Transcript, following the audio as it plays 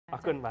អ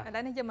រគុណបាទឥឡូ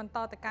វនេះយើងបន្ត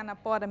ទៅកាន់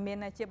ព័ត៌មាន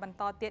ជាបន្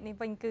តទៀតនេះ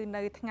វិញគឺ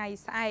នៅថ្ងៃ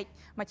ស្អែក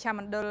មជ្ឈម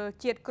ណ្ឌល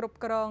ជាតិគ្រប់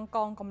គ្រងក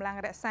ងកម្លាំង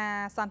រក្សា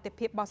សន្តិ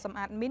ភាពបោះសម្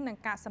អាតមីននិង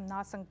កាកសំណ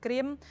ល់សង្គ្រា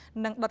ម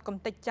និងដុតកំ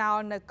ទេចចោល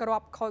នៅក្រ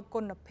បខូច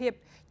គុណភាព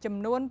ចំ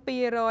នួន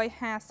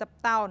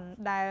250តោន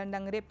ដែលនឹ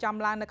ងរៀបចំ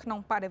ឡើងនៅក្នុង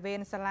បរិវេណ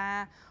សាលា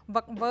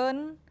វឹកវើន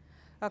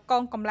ក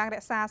ងកម្លាំងរ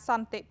ក្សាស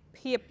ន្តិ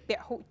ភាពព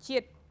ហុជា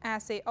តិ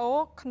ACO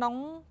ក្នុង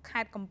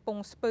ខេត្តកំព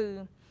ង់ស្ពឺ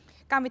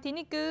កម្មវិធី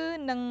នេះគឺ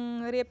នឹង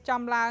រៀប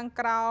ចំឡើង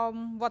ក្រោម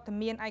វត្ត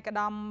មានឯកឧត្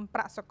តមប្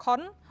រាក់សុខុន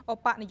ឧ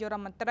បនាយករដ្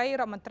ឋមន្ត្រី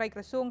រដ្ឋមន្ត្រីក្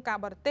រសួងការ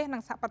បរទេសនិ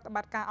ងសហប្រតិប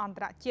ត្តិការអន្ត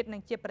រជាតិនិ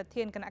ងជាប្រ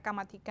ធានគណៈកម្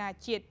មាធិការ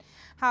ជាតិ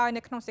ហើយ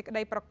នៅក្នុងសេចក្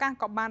តីប្រកាស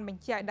ក៏បានប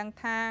ញ្ជាក់ឲ្យដឹង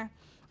ថា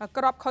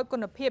ក្របខូចគុ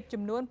ណភាព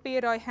ចំនួន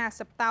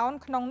250តោន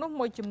ក្នុងនោះ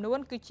មួយចំនួន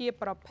គឺជា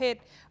ប្រភេទ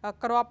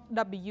ក្រប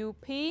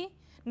WP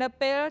នៅ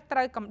ពេលត្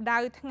រូវកម្ដៅ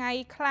ថ្ងៃ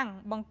ខ្លាំង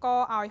បង្ក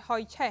ឲ្យហុ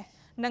យឆេះ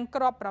និង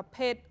ក្របប្រ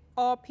ភេទ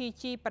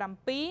RPG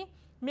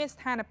 7មាន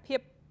ស្ថានភាព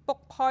ពុក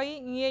ផុយ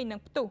ងាយនឹង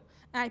ផ្ទុះ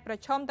អាចប្រ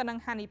ឈមទៅនឹង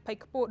ហានិភ័យ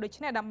ខ្ពស់ដូ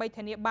ច្នេះដើម្បី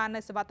ធានាបាន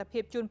នូវសុវត្ថិភា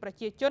ពជូនប្រ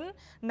ជាជន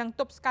និង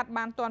ទប់ស្កាត់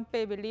បានទាន់ពេ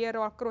លវេលា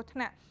រាល់គ្រោះថ្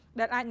នាក់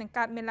ដែលអាចនឹង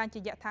កើតមានឡើងជា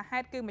យថាហេ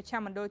តុគឺមជ្ឈ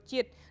មណ្ឌលជា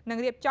តិនឹង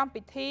រៀបចំ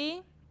ពិធី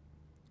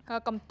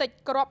កំទេច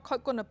ក្របខូច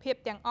គុណភាព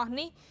ទាំងអស់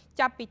នេះ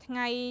ចាប់ពីថ្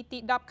ងៃទី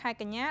10ខែ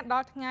កញ្ញាដ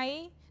ល់ថ្ងៃ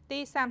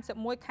ទី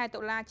31ខែតុ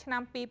លាឆ្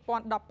នាំ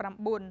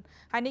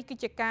2019ហើយនេះគឺ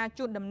ជាការ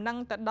ជូនដំណឹង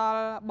ទៅដ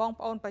ល់បង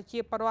ប្អូនប្រជា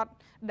ពលរដ្ឋ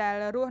ដែល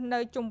រស់នៅ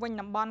ជុំវិញ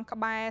តំបន់ក្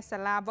បែរសា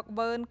លាវឹក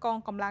វើនកង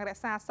កម្លាំងរ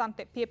ក្សាសន្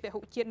តិភាពពហុ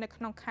ជាតិនៅ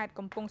ក្នុងខេត្ត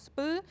កំពង់ស្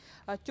ពឺ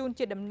ជូន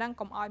ជាដំណឹង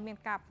កុំឲ្យមាន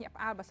ការភ្ញាក់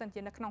ផ្អើលបើសិនជា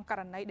នៅក្នុងក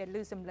រណីដែល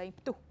ឮសំឡេង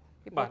ផ្ទុះ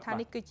ពីព្រោះថា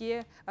នេះគឺជា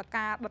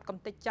ការដុតកំ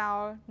ទេចចោល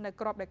នៅ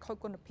ក្របដែលខូច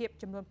គុណភាព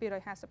ចំនួន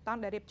250តោន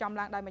ដែលរៀបចំ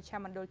ឡើងដោយមជ្ឈ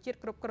មណ្ឌលជាតិ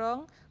គ្រប់គ្រង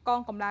កង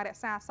កម្លាំងរ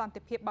ក្សាសន្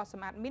តិភាពបោះស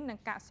ម្អាតមីននិង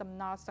កាកសំ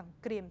ណល់សង្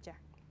គ្រាមចា៎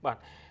បាទ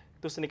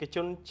ទស្សនិកជ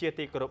នជា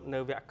ទីគោរពនៅ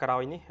វគ្គក្រោ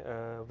យនេះ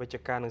វិជ្ជ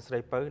ការនឹងស្រី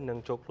ពៅនឹង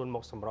ចូលខ្លួនម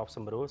កសម្របស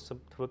ម្រួល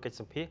ធ្វើកិច្ច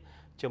សម្ភាស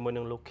ជាមួយ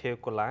នឹងលោកខៀវ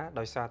កូឡា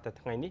ដោយសារតែ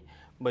ថ្ងៃនេះ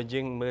បើ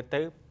យើងមើល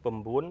ទៅ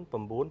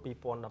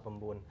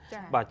9/9/2019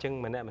បាទអញ្ចឹង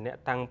ម្នាក់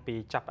តាំងពី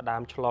ចាប់ផ្ដើ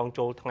មឆ្លង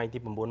ចូលថ្ងៃទី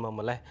9មក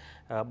ម្លេះ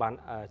បាន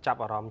ចាប់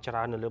អារម្មណ៍ច្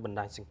រើននៅលើបណ្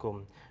ដាញសង្គម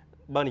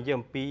បើនិយាយ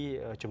អំពី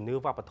ជំនឿវ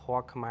ប្បធម៌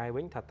ខ្មែរ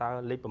វិញថាតើ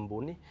លេខ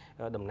9នេះ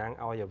តំណាងឲ្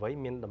យអ្វី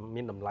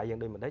មានតម្លៃយ៉ាង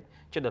ដូចម្ដេច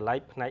ចុះតម្លៃ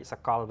ផ្នែកស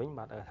កលវិញ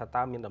បាទថា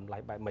តើមានតម្លៃ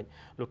បែបម៉េច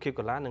លោកខៀវ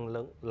កូឡានឹង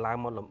លើកឡើង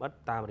មកលម្អិត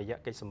តាមរយៈ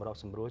កិច្ចសម្រប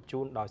សម្រួលជូ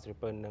នដោយស្រី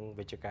ពៅនិង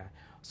វិជ្ជការ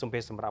សូមពេ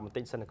លសម្រាប់បន្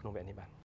តិចសិននៅក្នុងវគ្គនេះបាទ